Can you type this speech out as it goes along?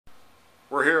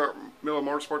We're here at Miller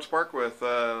Motorsports Park with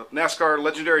NASCAR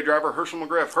legendary driver Hershel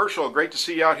McGriff. Hershel, great to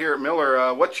see you out here at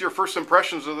Miller. What's your first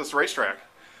impressions of this racetrack?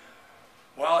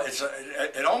 Well,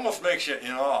 it almost makes you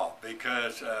in awe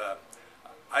because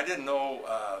I didn't know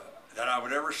that I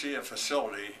would ever see a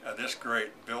facility this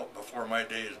great built before my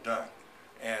day is done.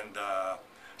 And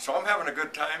so I'm having a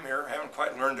good time here. I haven't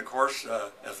quite learned the course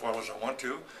as well as I want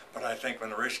to, but I think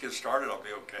when the race gets started, I'll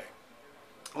be okay.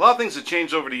 A lot of things have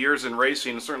changed over the years in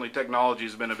racing, and certainly technology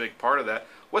has been a big part of that.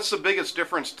 What's the biggest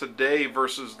difference today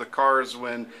versus the cars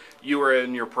when you were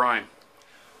in your prime?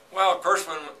 Well, of course,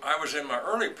 when I was in my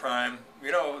early prime,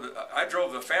 you know, I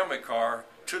drove the family car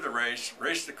to the race,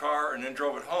 raced the car, and then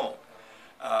drove it home.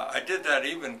 I did that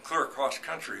even clear across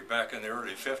country back in the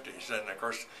early 50s. And, of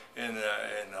course, in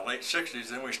the late 60s,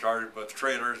 then we started with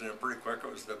trailers, and pretty quick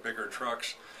it was the bigger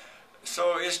trucks.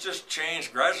 So it's just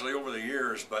changed gradually over the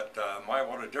years, but my,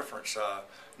 what a difference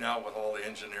now with all the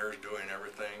engineers doing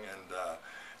everything.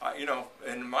 And, you know,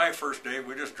 in my first day,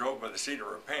 we just drove by the seat of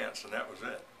our pants, and that was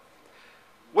it.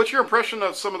 What's your impression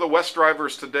of some of the West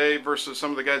drivers today versus some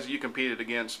of the guys that you competed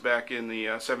against back in the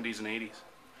 70s and 80s?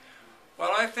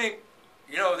 Well, I think,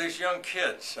 you know, these young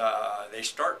kids, they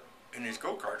start in these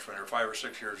go-karts when they're 5 or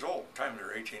 6 years old. By the time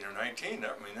they're 18 or 19,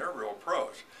 I mean, they're real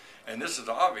pros. And this is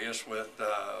obvious with the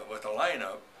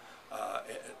lineup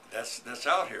that's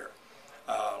out here.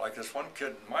 Like this one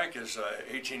kid, Mike, is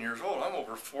 18 years old. I'm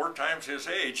over 4 times his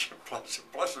age,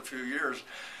 plus a few years.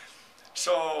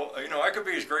 So, you know, I could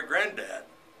be his great-granddad.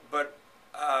 But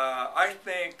I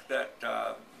think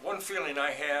that one feeling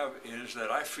I have is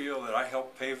that I feel that I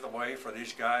helped pave the way for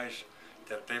these guys,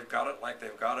 that they've got it like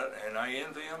they've got it, and I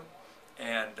envy them,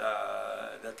 and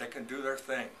that they can do their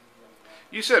thing.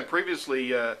 You said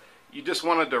previously you just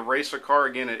wanted to race a car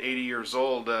again at 80 years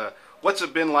old. What's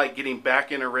it been like getting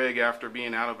back in a rig after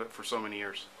being out of it for so many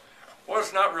years? Well,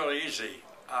 it's not really easy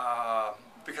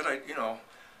because you know,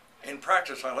 in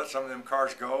practice I let some of them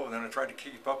cars go, and then I tried to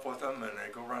keep up with them, and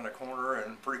they go around the corner,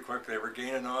 and pretty quick they were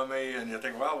gaining on me, and you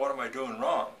think, well, what am I doing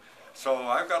wrong? So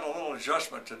I've got a little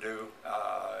adjustment to do,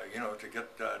 you know, to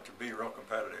get to be real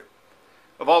competitive.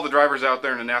 Of all the drivers out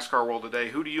there in the NASCAR world today,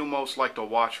 who do you most like to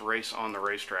watch race on the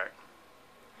racetrack?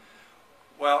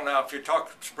 Well, now if you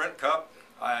talk Sprint Cup,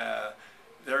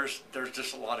 there's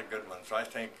just a lot of good ones. I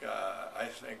think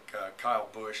Kyle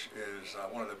Busch is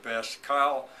one of the best.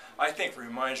 Kyle, I think,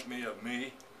 reminds me of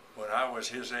me when I was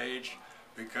his age,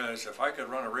 because if I could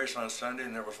run a race on Sunday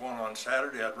and there was one on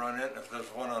Saturday, I'd run it. And if there was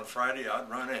one on Friday, I'd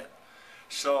run it.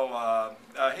 So I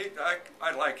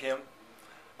like him.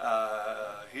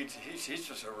 He's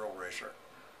just a real racer.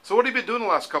 So what have you been doing the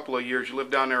last couple of years? You live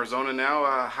down in Arizona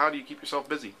now. How do you keep yourself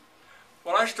busy?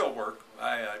 Well, I still work.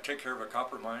 I take care of a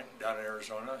copper mine down in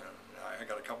Arizona, and I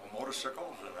got a couple of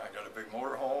motorcycles, and I got a big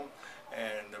motorhome,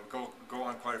 and go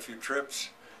on quite a few trips.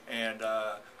 And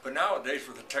but nowadays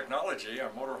with the technology, our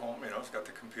motorhome, you know, it's got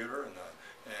the computer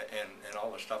and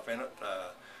all the stuff in it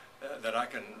that I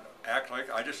can act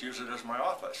like I just use it as my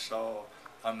office. So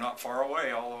I'm not far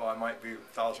away, although I might be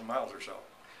 1,000 miles or so.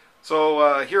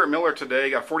 So here at Miller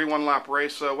today, got a 41-lap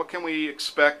race. What can we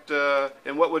expect,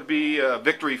 and what would be a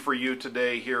victory for you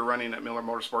today here running at Miller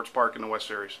Motorsports Park in the West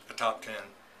Series? The top 10.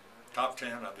 Top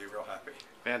 10, I'd be real happy.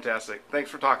 Fantastic. Thanks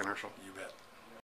for talking, Hershel. You bet.